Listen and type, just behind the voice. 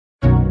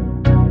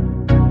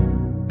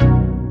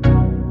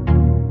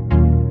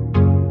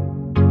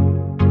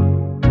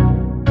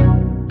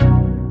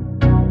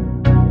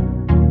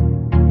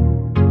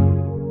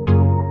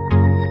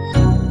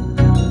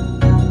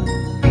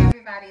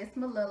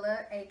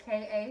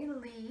aka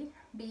Lee,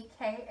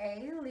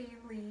 BKA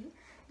Lee.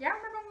 Y'all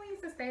remember when we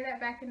used to say that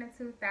back in the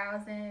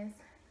 2000s?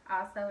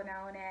 Also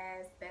known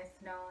as,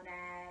 best known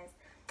as,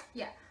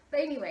 yeah. But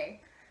anyway,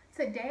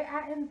 today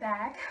I am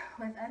back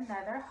with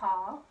another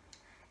haul.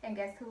 And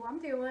guess who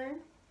I'm doing?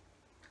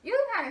 You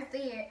can kind of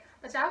see it,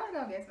 but y'all wasn't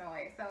gonna guess no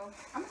way, so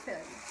I'm gonna tell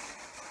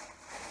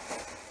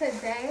you.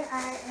 Today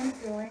I am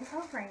doing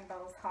a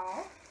rainbows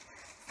haul.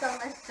 So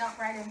let's jump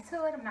right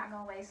into it. I'm not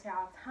gonna waste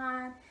y'all's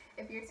time.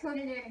 If you're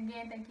tuning in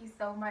again, thank you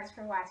so much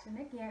for watching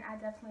again. I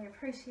definitely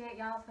appreciate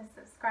y'all for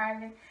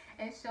subscribing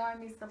and showing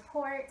me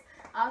support.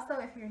 Also,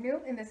 if you're new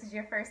and this is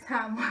your first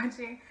time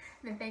watching,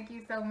 then thank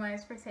you so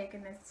much for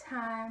taking this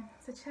time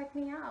to check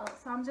me out.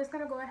 So I'm just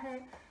gonna go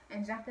ahead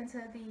and jump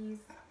into these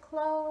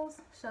clothes,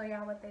 show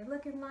y'all what they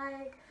looking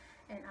like,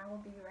 and I will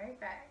be right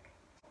back.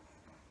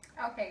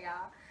 Okay,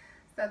 y'all.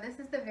 So this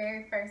is the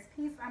very first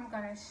piece I'm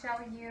gonna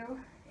show you.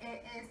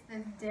 It is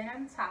this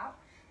denim top.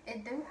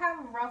 It do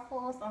have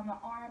ruffles on the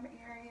arm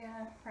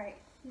area right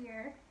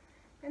here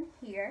and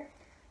here.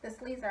 The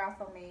sleeves are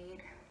also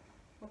made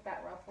with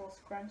that ruffle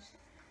scrunch.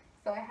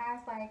 So it has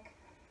like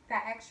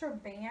that extra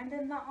band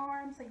in the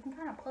arm so you can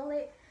kind of pull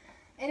it.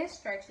 And it's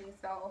stretchy,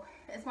 so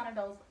it's one of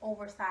those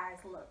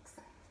oversized looks.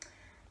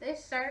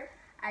 This shirt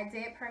I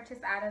did purchase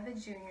out of the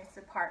juniors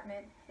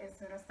department. It's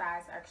in a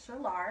size extra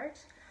large.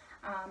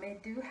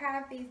 It do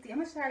have these, I'm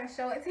going to try to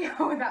show it to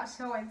you without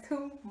showing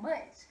too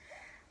much.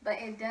 But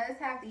it does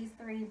have these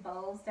 3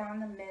 bows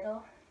down the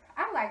middle.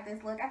 I like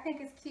this look. I think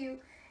it's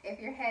cute if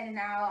you're heading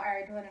out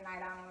or doing a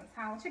night out on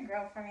town with your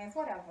girlfriends,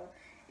 whatever.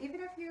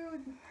 Even if you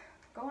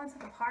go into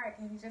the park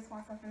and you just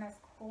want something that's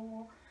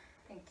cool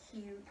and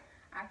cute,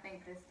 I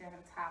think this denim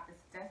top is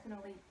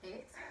definitely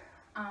it.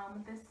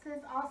 This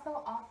is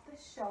also off the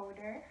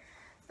shoulder,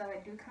 so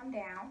it do come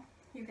down.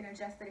 You can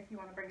adjust it if you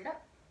want to bring it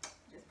up.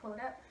 Just pull it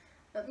up.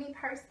 But me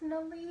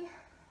personally,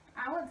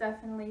 I would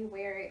definitely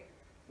wear it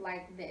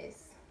like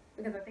this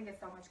because I think it's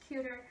so much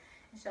cuter.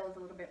 It shows a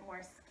little bit more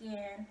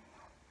skin.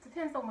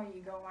 Depends on where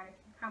you go on,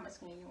 how much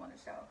skin you want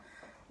to show,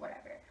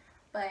 whatever.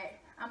 But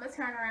I'm going to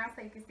turn around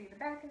so you can see the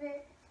back of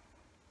it.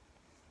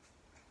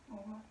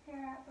 Move my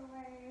hair out the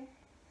way.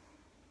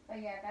 But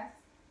yeah, that's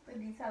the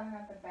detailing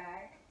at the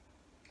back.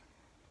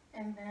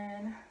 And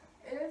then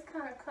it is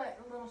kind of cut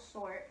a little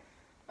short.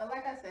 But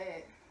like I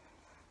said,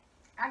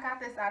 I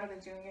got this out of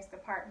the juniors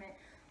department,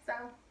 so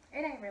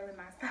it ain't really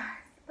my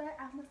size, but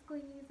I'm gonna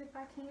squeeze if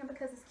I can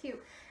because it's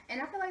cute.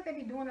 And I feel like they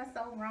be doing us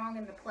so wrong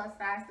in the plus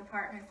size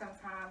department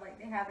sometimes. Like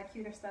they have the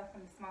cuter stuff in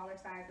the smaller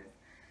sizes,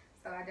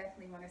 so I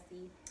definitely want to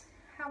see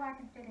how I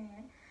can fit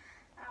in.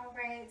 All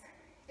right,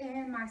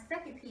 and my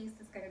second piece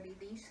is gonna be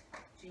these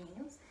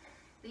jeans.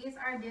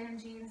 These are denim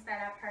jeans that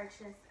I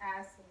purchased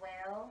as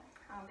well.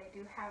 They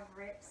do have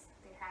rips,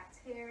 they have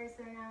tears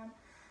in them.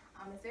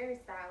 It's very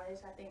stylish.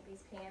 I think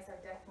these pants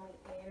are definitely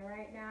in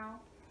right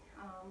now.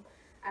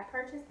 I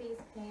purchased these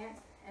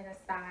pants in a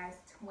size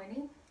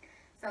 20.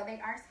 So they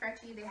are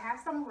stretchy. They have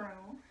some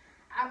room.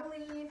 I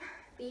believe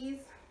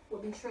these will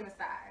be true to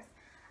size.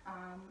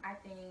 I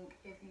think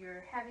if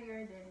you're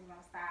heavier, then you want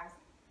to size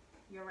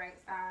your right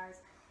size.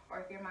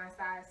 Or if you're my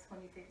size,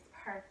 20 fits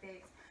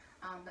perfect.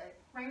 But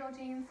rainbow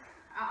jeans,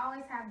 I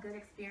always have good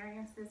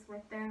experiences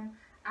with them.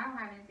 I don't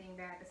have anything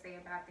bad to say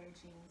about their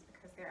jeans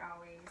because they're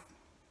always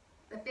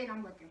the fit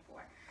I'm looking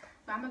for.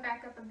 But I'm gonna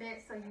back up a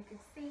bit so you can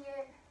see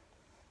it.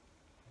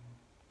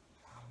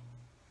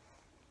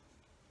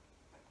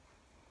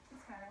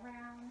 Turn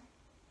around.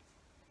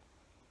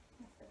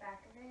 That's the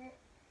back of it.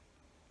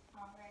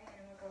 Alright,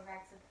 and we'll go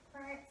back to the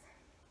front.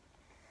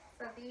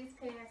 So these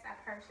pants I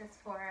purchased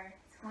for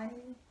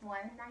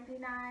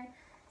 $21.99.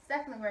 It's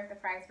definitely worth the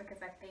price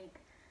because I think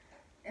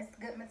it's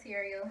good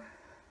material,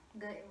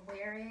 good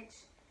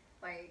wearage.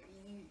 Like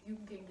you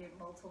can get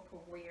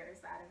multiple wears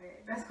out of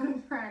it. That's what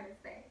I'm trying to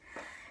say.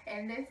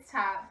 And this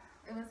top,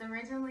 it was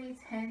originally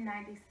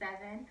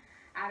 $10.97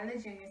 out of the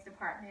juniors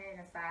department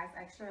in a size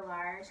extra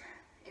large.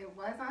 It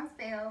was on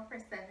sale for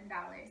 $7.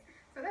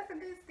 So that's a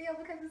good steal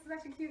because it's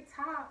such a cute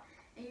top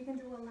and you can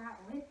do a lot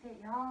with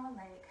it, y'all.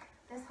 Like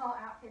this whole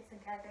outfit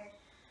together,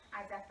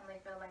 I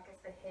definitely feel like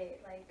it's a hit.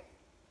 Like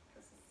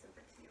this is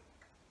super cute.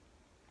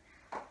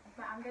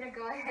 But I'm gonna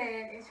go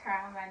ahead and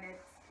try on my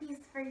next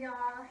piece for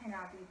y'all and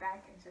I'll be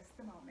back in just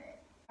a moment.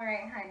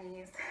 Alright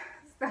honeys,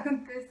 so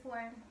this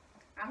one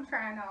I'm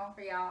trying on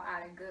for y'all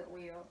out of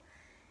Goodwill.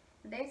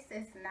 This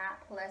is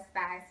not plus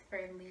size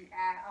friendly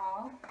at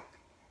all.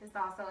 It's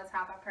also a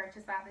top I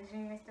purchased out of the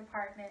juniors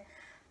department.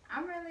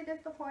 I'm really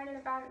disappointed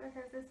about it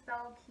because it's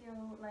so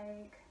cute.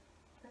 Like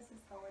this is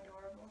so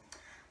adorable.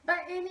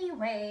 But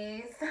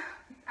anyways,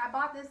 I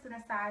bought this in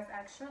a size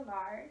extra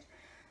large.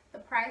 The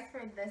price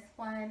for this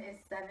one is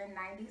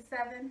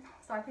 $7.97,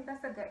 so I think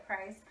that's a good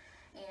price.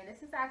 And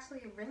this is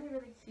actually really,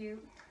 really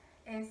cute.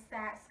 It's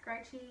that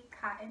scratchy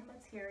cotton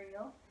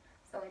material,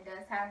 so it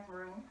does have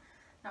room.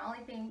 The only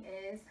thing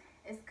is,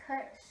 it's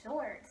cut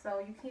short, so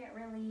you can't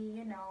really,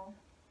 you know,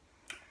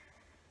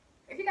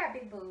 if you got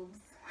big boobs,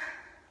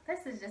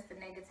 this is just a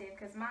negative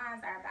because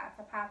mine are about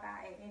to pop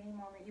out at any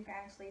moment. You can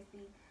actually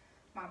see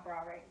my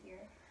bra right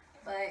here.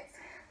 But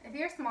if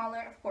you're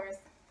smaller, of course,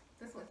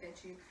 this would fit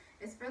you.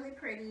 It's really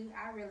pretty.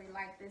 I really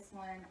like this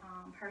one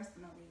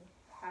personally.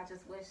 I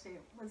just wish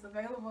it was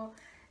available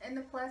in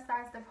the plus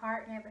size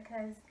department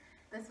because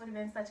this would have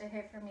been such a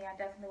hit for me. I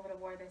definitely would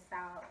have wore this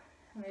out,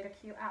 made a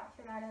cute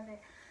outfit out of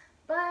it.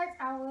 But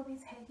I will be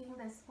taking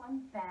this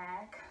one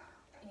back,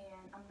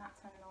 and I'm not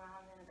turning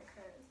around in it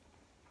because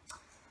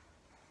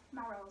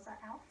my rolls are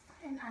out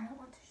and I don't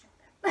want to show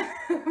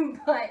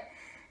them. But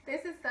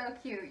this is so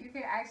cute. You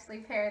can actually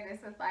pair this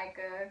with like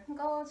a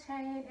gold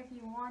chain if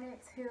you wanted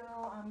to.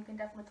 You can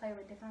definitely play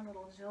with different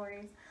little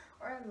jewelries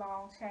or a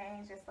long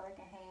chain just so it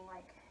can hang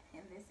like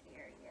in this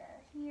area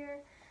here.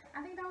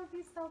 I think that would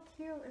be so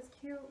cute. It's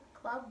cute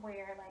club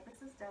wear. Like,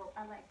 this is dope.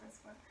 I like this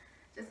one.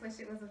 Just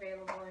wish it was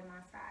available in my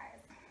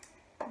size.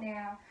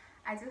 Now,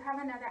 I do have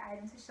another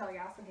item to show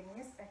y'all, so give me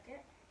a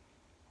second.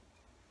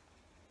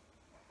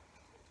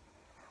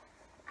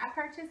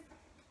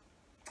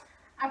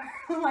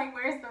 I'm like,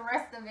 where's the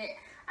rest of it?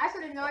 I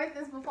should have noticed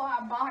this before I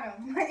bought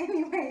them. But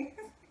anyways,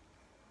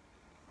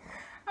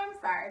 I'm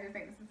sorry. I just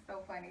think this is so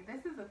funny.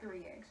 This is a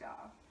 3X,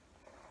 y'all.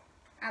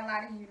 I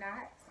lie to you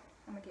not.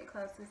 I'm going to get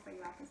closer so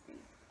y'all can see.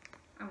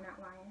 I'm not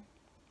lying.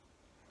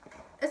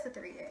 It's a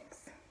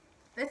 3X.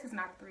 This is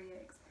not a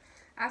 3X.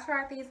 I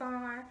tried these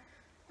on.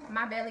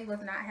 My belly was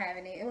not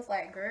having it. It was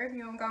like, girl, if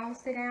you don't go and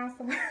sit down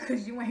somewhere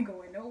because you ain't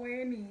going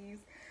nowhere in these.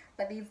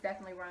 But these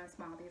definitely run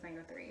small. These ain't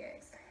a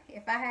 3X.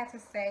 If I had to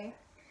say,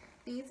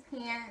 these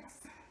pants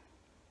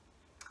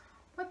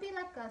would be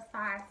like a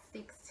size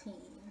 16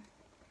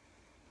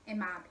 in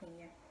my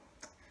opinion.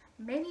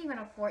 Maybe even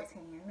a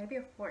 14. Maybe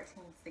a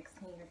 14,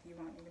 16 if you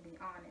want me to be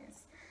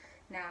honest.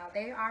 Now,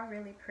 they are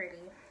really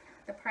pretty.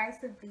 The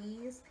price of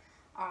these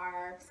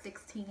are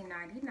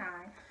 $16.99.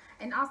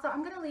 And also,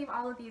 I'm going to leave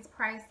all of these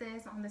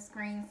prices on the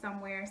screen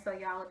somewhere so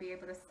y'all will be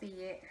able to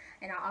see it.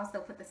 And I'll also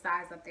put the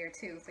size up there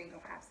too so you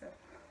don't have to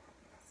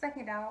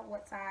second out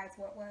what size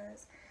what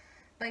was.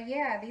 But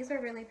yeah, these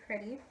are really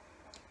pretty.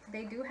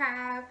 They do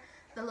have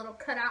the little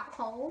cutout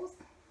holes,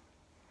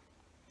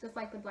 just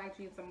like the black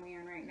jeans I'm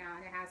wearing right now.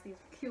 And it has these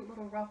cute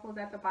little ruffles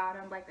at the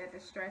bottom, like that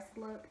distressed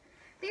look.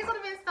 These would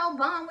have been so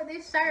bomb with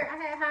this shirt. I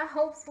had high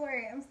hopes for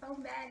it. I'm so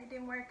mad it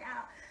didn't work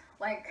out.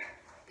 Like,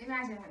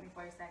 imagine with me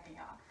for a second,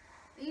 y'all.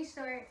 These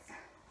shorts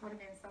would have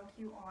been so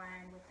cute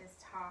on with this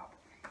top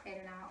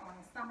heading out on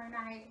a summer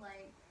night.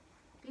 Like,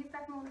 these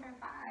definitely would have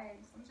been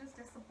vibes. I'm just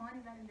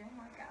disappointed that it didn't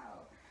work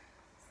out.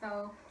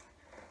 So,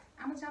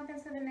 I'm going to jump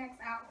into the next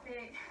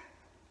outfit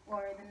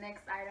or the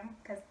next item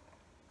because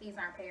these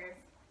aren't pairs.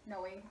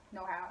 No way,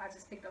 no how. I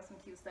just picked up some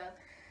cute stuff.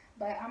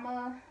 But I'm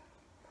going to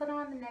put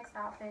on the next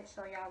outfit,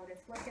 show y'all what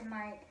it's looking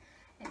like,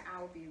 and I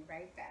will be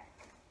right back.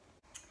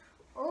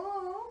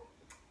 Oh,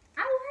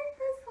 I like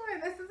this one.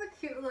 This is a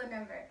cute little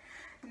number.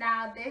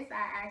 Now, this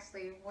I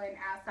actually went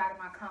outside of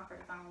my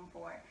comfort zone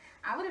for.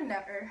 I would have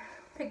never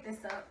picked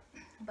this up,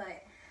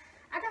 but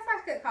I guess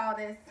I could call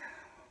this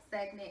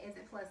segment, is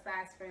it plus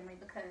size friendly,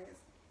 because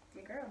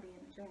your girl be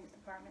in the juniors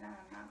department.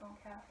 I'm not gonna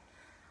cap.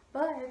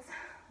 But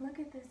look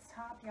at this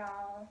top,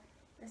 y'all.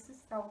 This is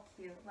so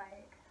cute.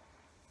 Like,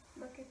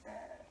 look at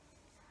that.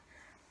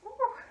 Ooh,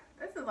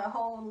 this is a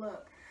whole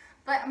look.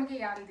 But I'm gonna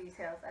give y'all the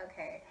details.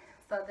 Okay,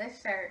 so this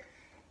shirt,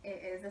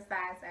 it is a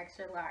size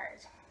extra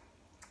large.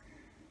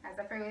 As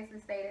I previously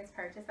stated, it's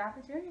purchased out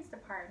the juniors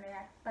department.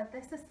 But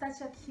this is such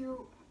a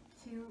cute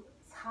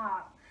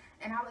top,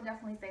 and I would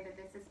definitely say that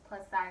this is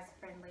plus size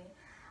friendly.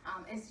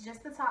 It's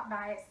just the top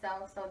by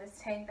itself, so this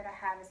tank that I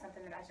have is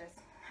something that I just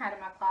had in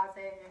my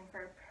closet and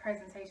for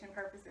presentation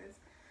purposes.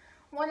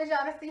 Wanted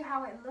y'all to see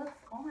how it looks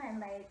on.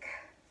 Like,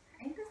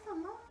 ain't this a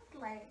look?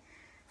 Like,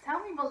 tell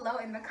me below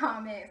in the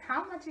comments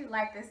how much you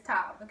like this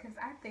top, because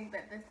I think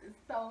that this is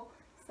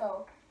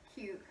so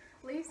cute.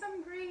 Leave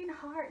some green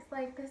hearts.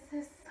 Like, this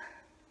is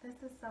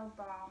so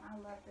bomb. I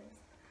love this.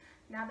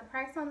 Now, the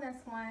price on this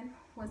one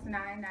was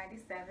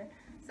 $9.97,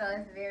 so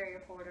it's very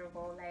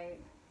affordable.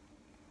 Like,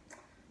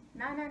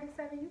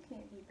 $9.97, you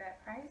can't beat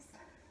that price.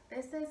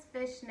 This is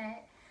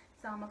fishnet,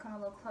 so I'm gonna come a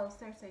little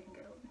closer so you can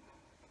get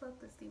a look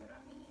to see what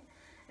I mean.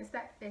 It's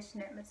that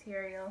fishnet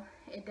material.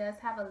 It does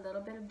have a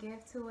little bit of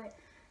give to it,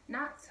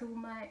 not too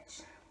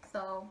much.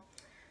 So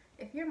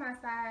if you're my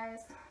size,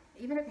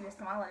 even if you're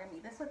smaller than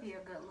me, this would be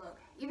a good look.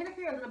 Even if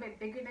you're a little bit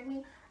bigger than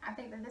me, I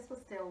think that this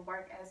would still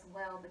work as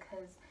well,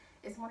 because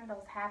it's one of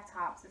those half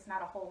tops. It's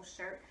not a whole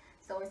shirt,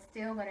 so it's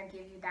still going to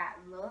give you that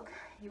look.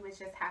 You would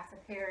just have to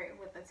pair it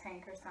with a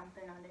tank or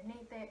something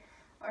underneath it.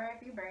 Or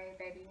if you brave,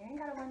 baby, you ain't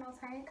got to wear no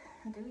tank.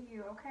 Do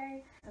you,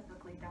 okay?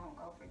 Typically don't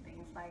go for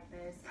things like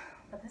this,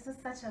 but this is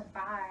such a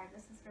vibe.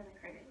 This is really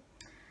pretty.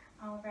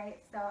 Alright,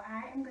 so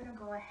I am going to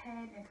go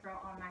ahead and throw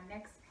on my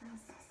next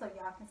piece so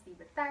y'all can see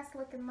what that's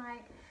looking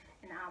like,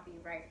 and I'll be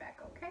right back,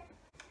 okay?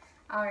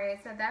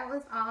 Alright, so that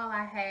was all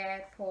I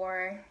had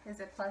for Is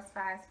It Plus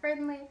Size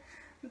Friendly?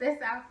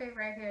 This outfit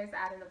right here is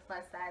out of the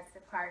plus size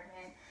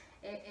department.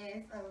 It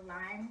is a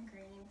lime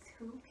green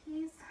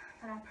two-piece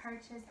that I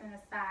purchased in a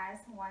size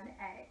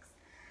 1X.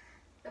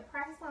 The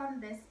price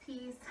on this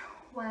piece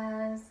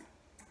was...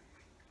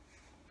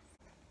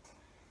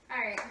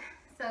 Alright,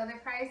 So the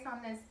price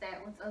on this set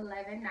was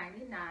 $11.99.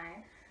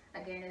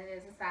 Again, it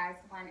is a size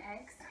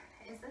 1X.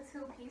 It's a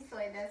two-piece, so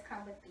it does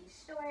come with these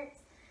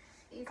shorts.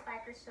 These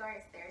biker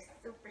shorts, they're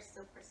super,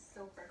 super,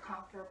 super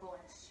comfortable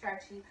and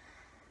stretchy.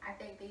 I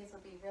think these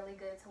would be really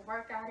good to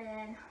work out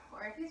in,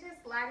 or if you're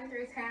just sliding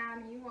through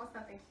town and you want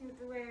something cute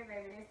to wear,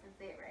 baby, this is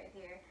it right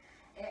here.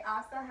 It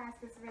also has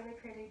this really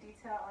pretty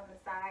detail on the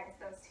side. It's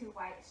those two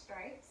white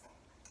stripes.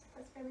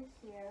 That's really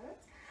cute.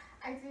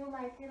 I do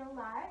like it a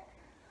lot.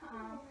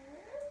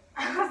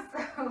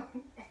 So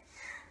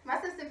my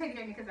sister picked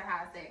it because of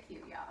how I said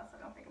cute, y'all, so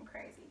don't think I'm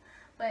crazy.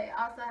 But it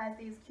also has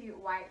these cute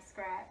white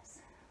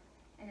straps,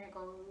 and it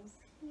goes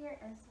here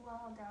as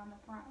well down the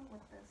front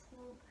with the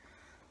swoop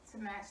to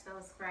match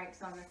those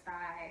stripes on the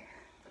side.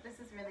 But this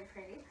is really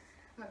pretty.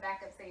 I'm gonna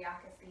back up so y'all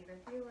can see the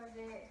view of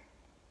it.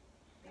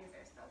 These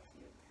are so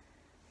cute.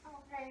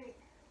 Alright,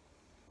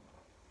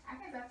 I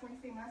can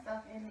definitely see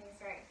myself in these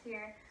right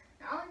here.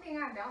 The only thing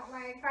I don't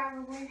like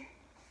probably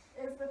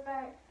is the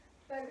fact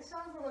that it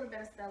shows a little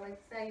bit of cellulite,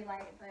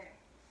 but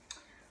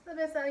a little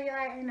bit of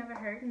cellulite ain't never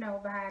hurt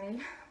nobody.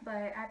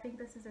 But I think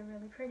this is a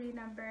really pretty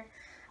number.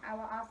 I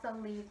will also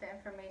leave the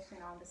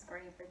information on the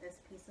screen for this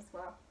piece as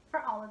well,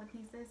 for all of the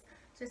pieces,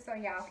 just so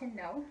y'all can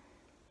know.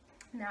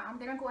 Now I'm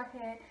gonna go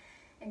ahead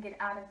and get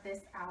out of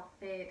this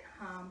outfit.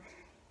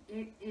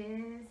 It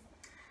is,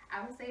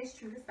 I would say it's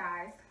true to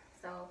size,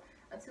 so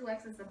a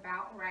 2X is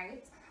about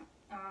right.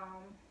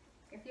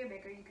 If you're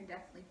bigger, you can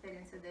definitely fit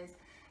into this.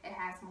 It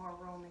has more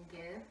room and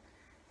give.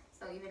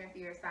 So even if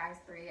you're a size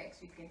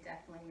 3X, you can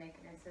definitely make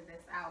it into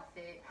this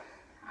outfit.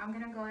 I'm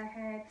gonna go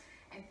ahead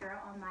and throw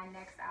on my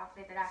next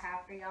outfit that I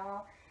have for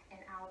y'all, and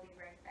I'll be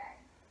right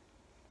back.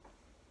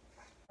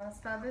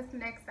 So this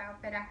next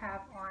outfit I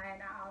have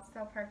on, I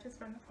also purchased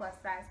from the plus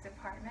size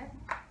department.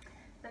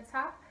 The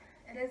top,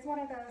 it is one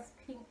of those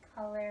pink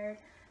colored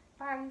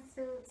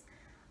bodysuits.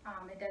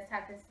 It does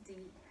have this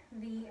deep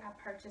V. I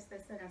purchased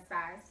this in a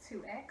size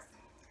 2X.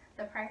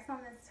 The price on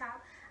this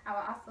top, I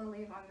will also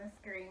leave on the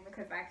screen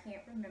because I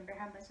can't remember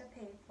how much I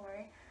paid for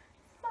it.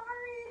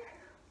 Sorry.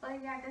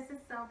 But yeah, this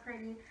is so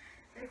pretty.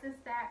 This is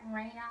that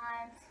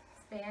rayon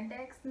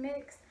spandex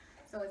mix.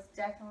 So it's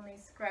definitely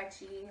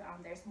scratchy.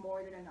 There's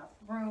more than enough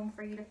room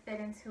for you to fit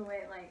into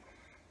it. Like,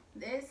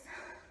 this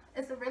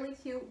is a really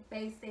cute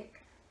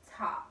basic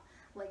top.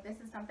 Like, this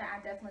is something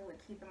I definitely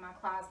would keep in my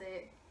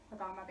closet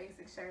with all my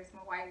basic shirts,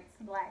 my whites,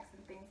 blacks,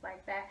 and things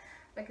like that,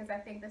 because I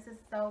think this is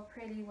so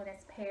pretty when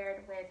it's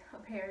paired with a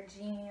pair of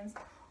jeans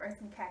or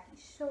some khaki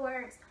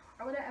shorts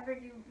or whatever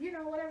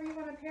whatever you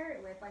want to pair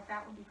it with. Like,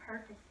 that would be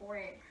perfect for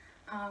it.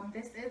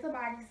 This is a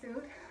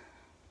bodysuit.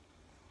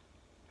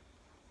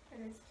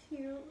 It is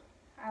cute.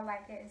 I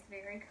like it. It's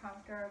very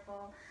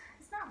comfortable.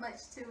 It's not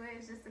much to it.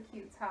 It's just a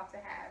cute top to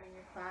have in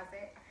your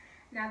closet.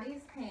 Now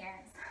these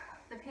pants.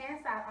 The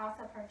pants I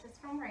also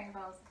purchased from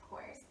Rainbows, of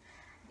course.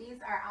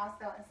 These are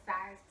also a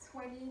size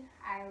 20.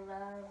 I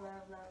love,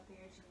 love, love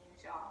their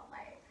jeans, y'all.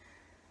 Like,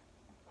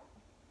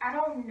 I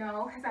don't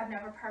know, because I've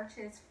never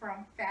purchased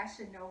from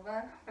Fashion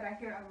Nova, but I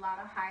hear a lot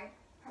of hype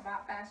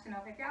about Fashion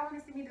Nova. If y'all want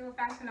to see me do a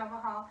Fashion Nova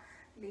haul,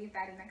 leave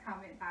that in the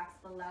comment box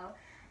below,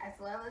 as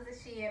well as a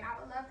Shein. I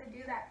would love to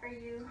do that for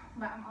you,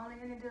 but I'm only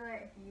going to do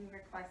it if you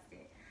request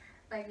it.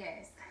 But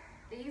yes,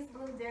 these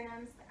blue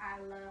denims, I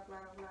love,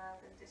 love, love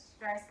the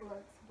distressed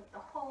looks with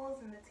the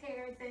holes and the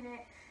tears in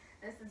it.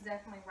 This is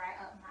definitely right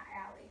up my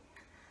alley.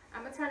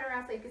 I'm going to turn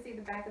around so you can see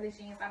the back of the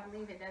jeans. I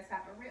believe it does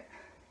have a rip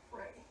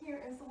right here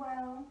as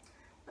well.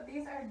 But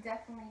these are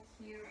definitely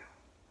cute.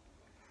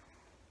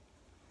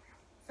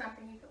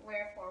 Something you could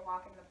wear for a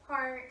walk in the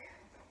park.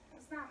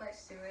 It's not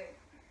much to it.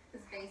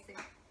 It's basic.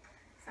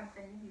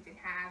 Something you can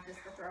have just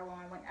to throw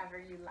on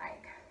whenever you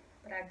like.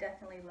 But I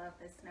definitely love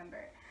this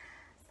number.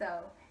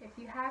 So if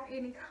you have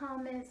any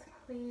comments,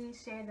 please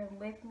share them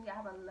with me. I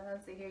would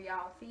love to hear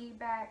y'all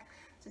feedback.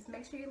 Just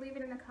make sure you leave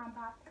it in the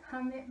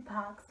comment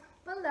box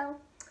below.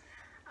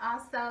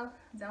 Also,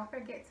 don't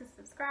forget to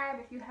subscribe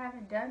if you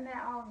haven't done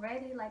that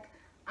already. Like,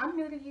 I'm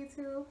new to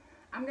YouTube.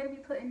 I'm going to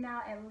be putting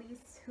out at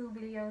least 2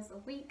 videos a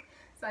week.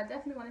 So I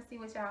definitely want to see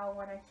what y'all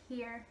want to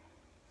hear.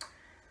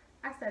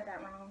 I said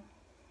that wrong.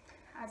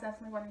 I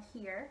definitely want to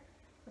hear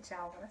what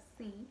y'all want to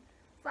see,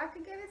 so I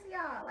can give it to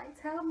y'all. Like,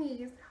 tell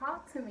me,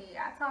 talk to me.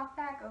 I talk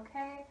back,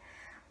 okay?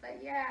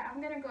 But yeah,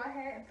 I'm gonna go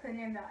ahead and put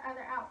in the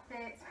other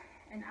outfits,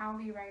 and I'll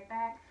be right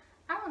back.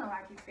 I don't know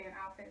why I keep saying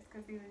outfits,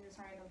 because these are just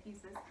random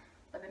pieces,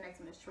 but the next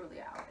one is truly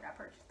an outfit I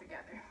purchased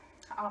together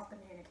off the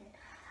mannequin.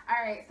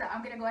 Alright, so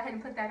I'm gonna go ahead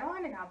and put that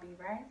on, and I'll be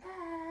right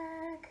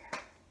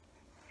back.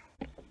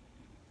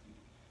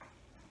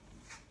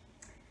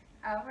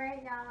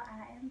 Alright, y'all,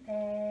 I am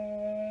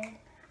back.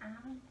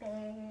 I'm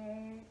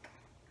back.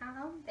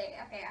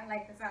 Okay, I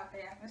like this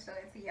outfit. I'm gonna show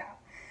it to y'all.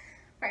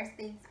 First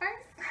things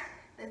first,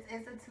 this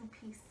is a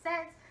 2-piece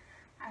set.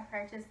 I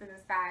purchased in a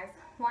size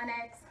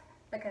 1X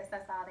because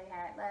that's all they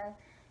had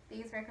left.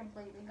 These were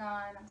completely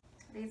gone.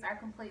 These are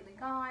completely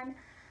gone.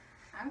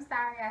 I'm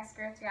sorry I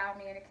stripped y'all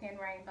mannequin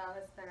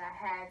rainbows, but I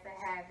had to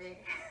have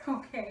it.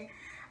 Okay,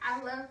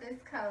 I love this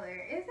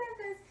color. Isn't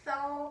this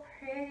so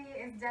pretty?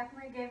 It's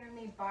definitely giving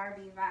me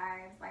Barbie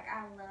vibes. Like,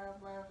 I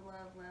love, love,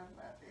 love, love,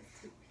 love this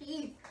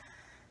two-piece.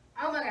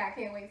 Oh my god, I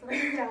can't wait to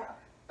wear it out.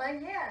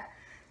 But yeah,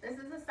 this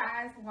is a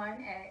size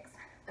 1X.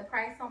 The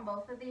price on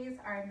both of these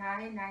are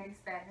 $9.97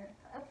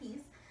 a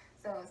piece.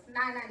 So it's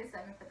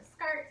 $9.97 for the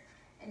skirt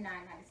and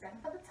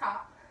 $9.97 for the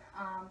top.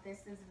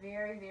 This is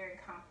very, very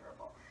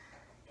comfortable.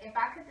 If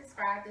I could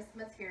describe this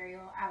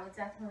material, I would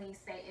definitely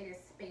say it is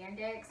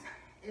spandex.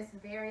 It's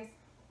very,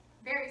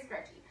 very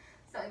stretchy.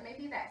 So it may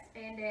be that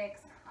spandex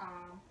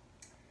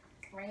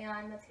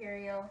rayon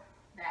material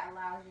that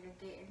allows you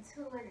to get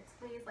into it and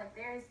squeeze. Like,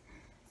 there's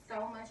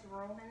so much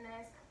room in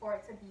this for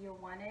it to be a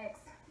 1X.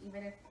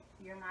 Even if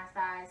you're my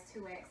size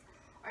 2X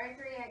or a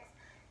 3X,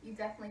 you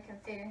definitely can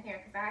fit in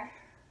here, because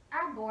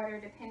I border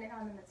depending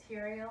on the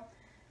material.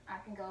 I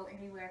can go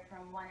anywhere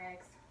from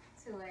 1X,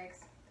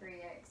 2X,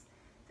 3X,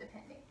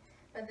 depending.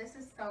 But this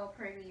is so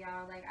pretty,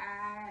 y'all. Like,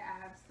 I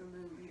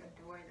absolutely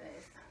adore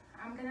this.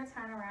 I'm gonna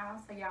turn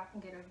around so y'all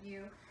can get a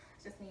view.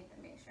 Just need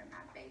to make sure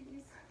my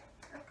babies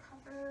are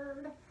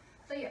covered.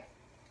 So yeah,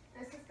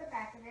 this is the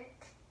back of it.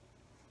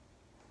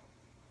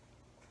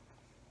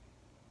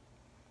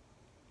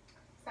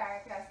 Sorry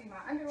if y'all see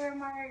my underwear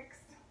marks.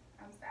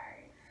 I'm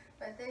sorry.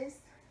 But this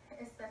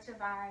is such a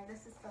vibe.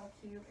 This is so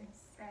cute and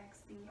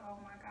sexy. Oh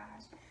my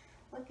gosh.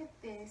 Look at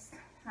this.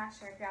 Not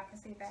sure if y'all can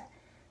see that.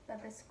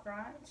 But the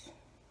scrunch,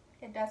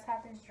 it does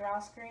have this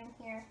drawstring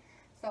here.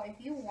 So if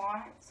you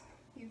want,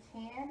 you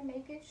can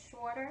make it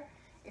shorter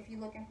if you're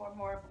looking for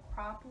more of a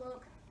crop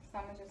look. So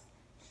I'm going to just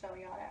show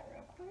y'all that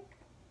real quick.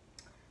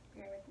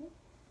 Bear with me.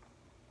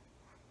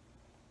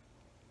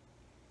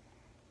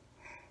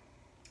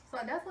 So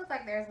it does look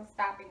like there's a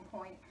stopping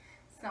point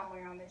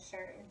somewhere on this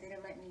shirt. It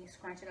didn't let me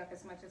scrunch it up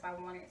as much as I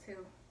wanted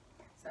to.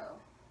 So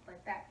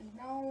let that be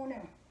known.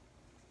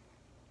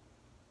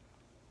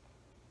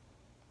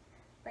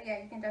 But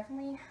yeah, you can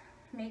definitely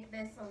make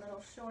this a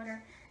little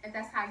shorter if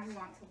that's how you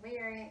want to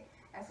wear it,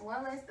 as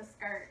well as the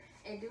skirt.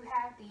 It do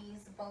have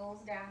these bows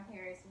down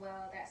here as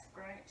well that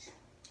scrunch.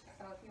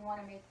 So if you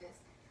want to make this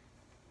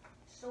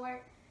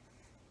short,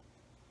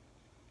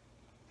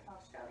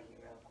 I'll show you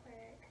real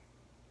quick.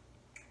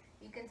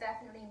 You can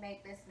definitely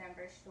make this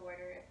number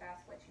shorter if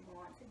that's what you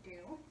want to do.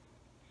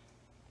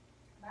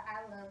 But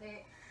I love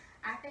it.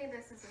 I think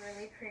this is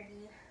really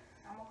pretty.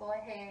 I'm going to go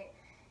ahead,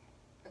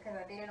 because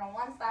I did it on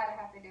one side, I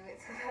have to do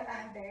it to the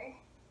other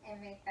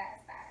and make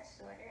that side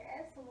shorter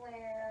as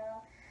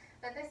well.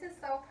 But this is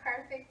so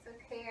perfect to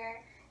pair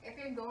if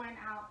you're going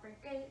out for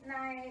date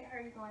night or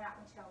you're going out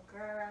with your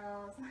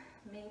girls.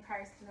 Me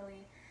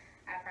personally,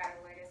 I probably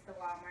wear this to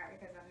Walmart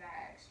because I'm not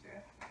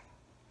extra.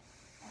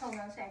 Hold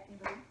on, Jackie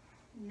Boo.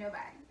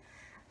 Nobody.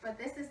 But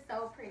this is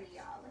so pretty,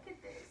 y'all. Look at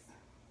this.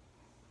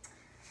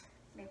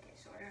 Make it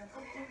shorter.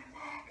 Put it in the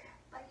back.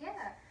 But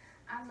yeah,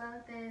 I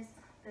love this.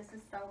 This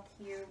is so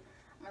cute.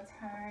 I'm going to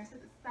turn to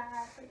the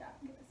side so y'all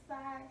can get the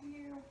side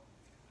view.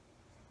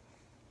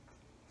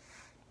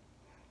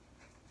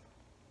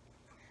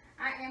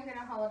 I am going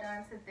to hold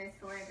on to this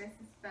one. This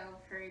is so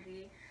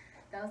pretty.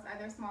 Those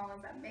other small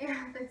ones I may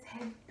have to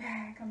take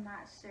back. I'm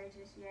not sure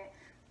just yet.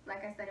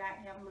 Like I said, I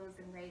am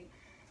losing weight.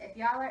 If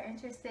y'all are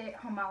interested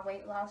on my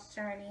weight loss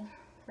journey,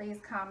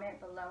 please comment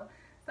below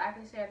so I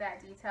can share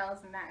that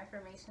details and that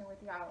information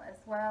with y'all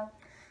as well.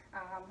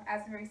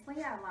 As of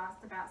recently, I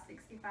lost about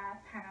 65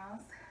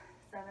 pounds.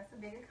 So that's a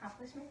big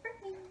accomplishment for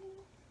me.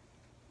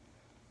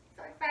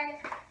 So excited.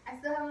 I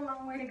still have a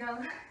long way to go.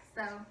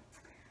 So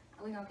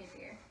we're going to get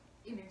there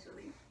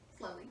eventually.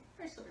 Slowly,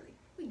 for surely.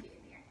 We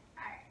getting there.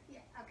 Alright,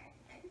 yeah, okay.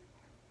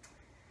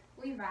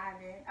 We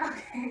vibing.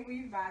 Okay,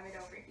 we vibing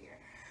over here.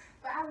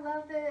 But I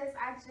love this.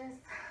 I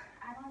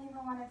don't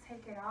even want to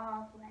take it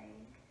off.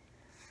 Like,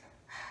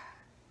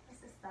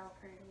 this is so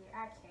pretty.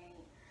 I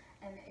can't.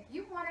 And if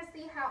you want to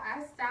see how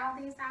I style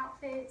these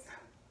outfits,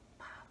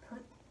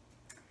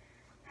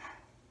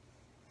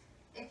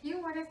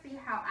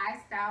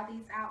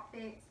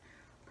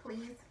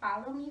 please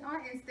follow me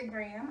on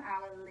Instagram.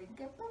 I will link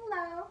it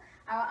below.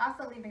 I will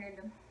also leave it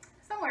in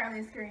somewhere on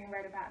the screen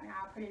right about now.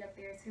 I'll put it up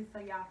there too so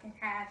y'all can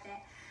have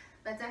that.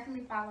 But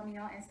definitely follow me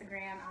on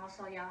Instagram. I'll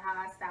show y'all how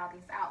I style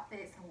these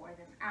outfits and wear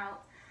them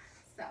out.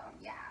 So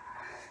yeah.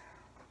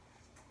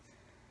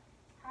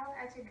 Holla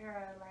at your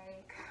girl,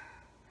 like,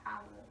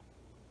 holla.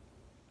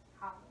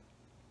 Holla.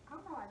 I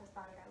don't know, I just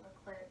thought of that little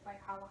clip, like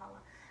holla holla.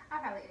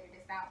 I'll probably edit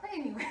this out. But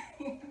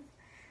anyway,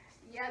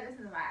 yeah, this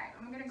is a vibe.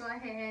 I'm gonna go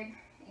ahead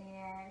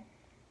and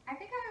I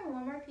think I have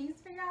one more piece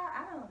for y'all.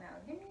 I don't know.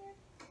 Give me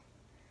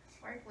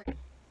a work with.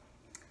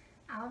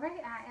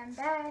 Alright, I am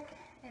back.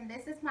 And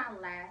this is my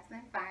last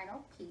and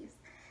final piece.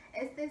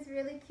 It's this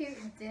really cute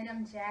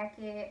denim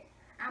jacket.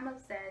 I'm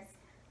obsessed.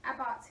 I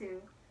bought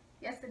two.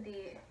 Yes, I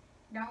did.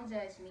 Don't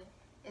judge me.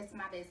 It's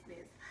my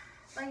business.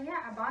 But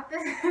yeah, I bought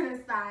this in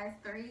a size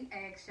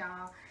 3X,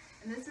 y'all.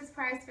 And this is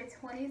priced for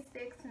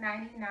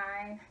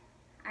 $26.99.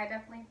 I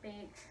definitely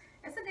think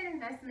it's a good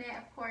investment.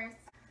 Of course,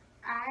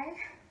 I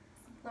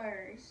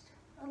splurged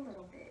a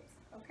little bit.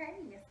 Okay,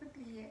 yes, I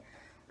did.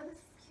 But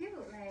it's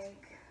cute.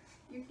 Like,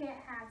 You can't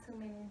have too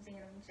many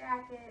denim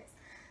jackets.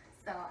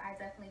 So I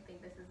definitely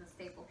think this is a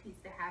staple piece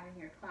to have in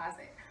your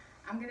closet.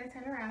 I'm gonna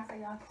turn around so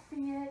y'all can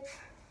see it.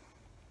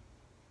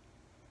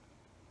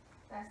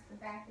 That's the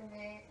back of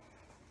it.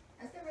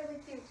 It's a really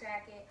cute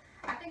jacket.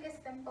 I think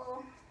it's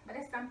simple, but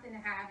it's something to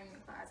have in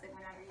your closet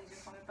whenever you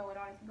just want to throw it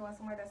on. If you're going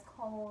somewhere that's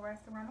cold,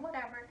 restaurant, or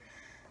whatever,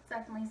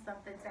 definitely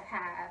something to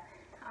have.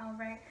 All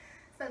right,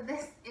 so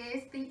this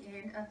is the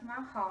end of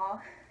my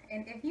haul,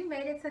 and if you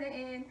made it to the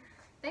end,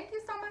 thank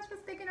you so much for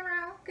sticking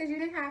around, because you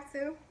didn't have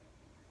to.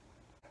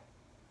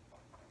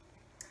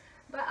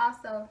 But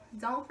also,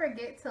 don't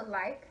forget to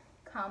like,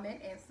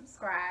 comment, and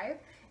subscribe.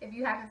 If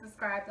you haven't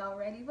subscribed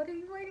already, what are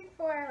you waiting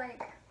for?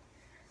 Like,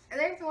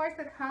 there's more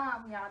to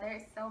come, y'all.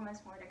 There's so much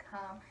more to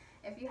come.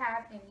 If you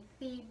have any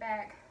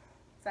feedback,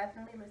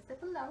 definitely list it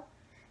below.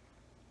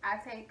 I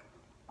take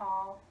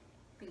all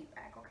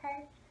feedback,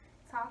 okay?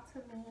 Talk to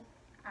me,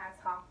 I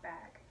talk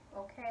back,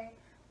 okay?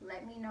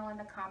 Let me know in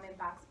the comment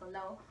box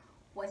below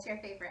what your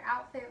favorite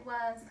outfit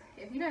was.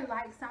 If you didn't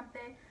like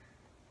something,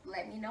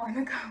 let me know in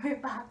the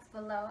comment box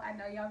below. I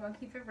know y'all gonna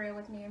keep it real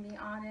with me and be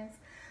honest.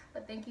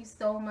 But thank you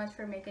so much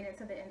for making it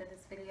to the end of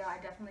this video. I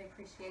definitely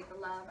appreciate the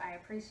love. I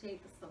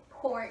appreciate the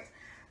support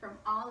from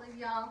all of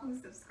y'all who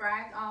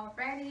subscribed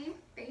already.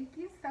 Thank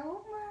you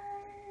so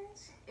much.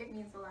 It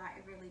means a lot.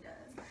 It really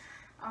does.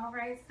 All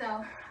right,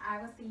 so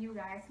I will see you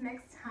guys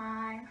next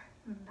time.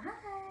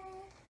 Bye.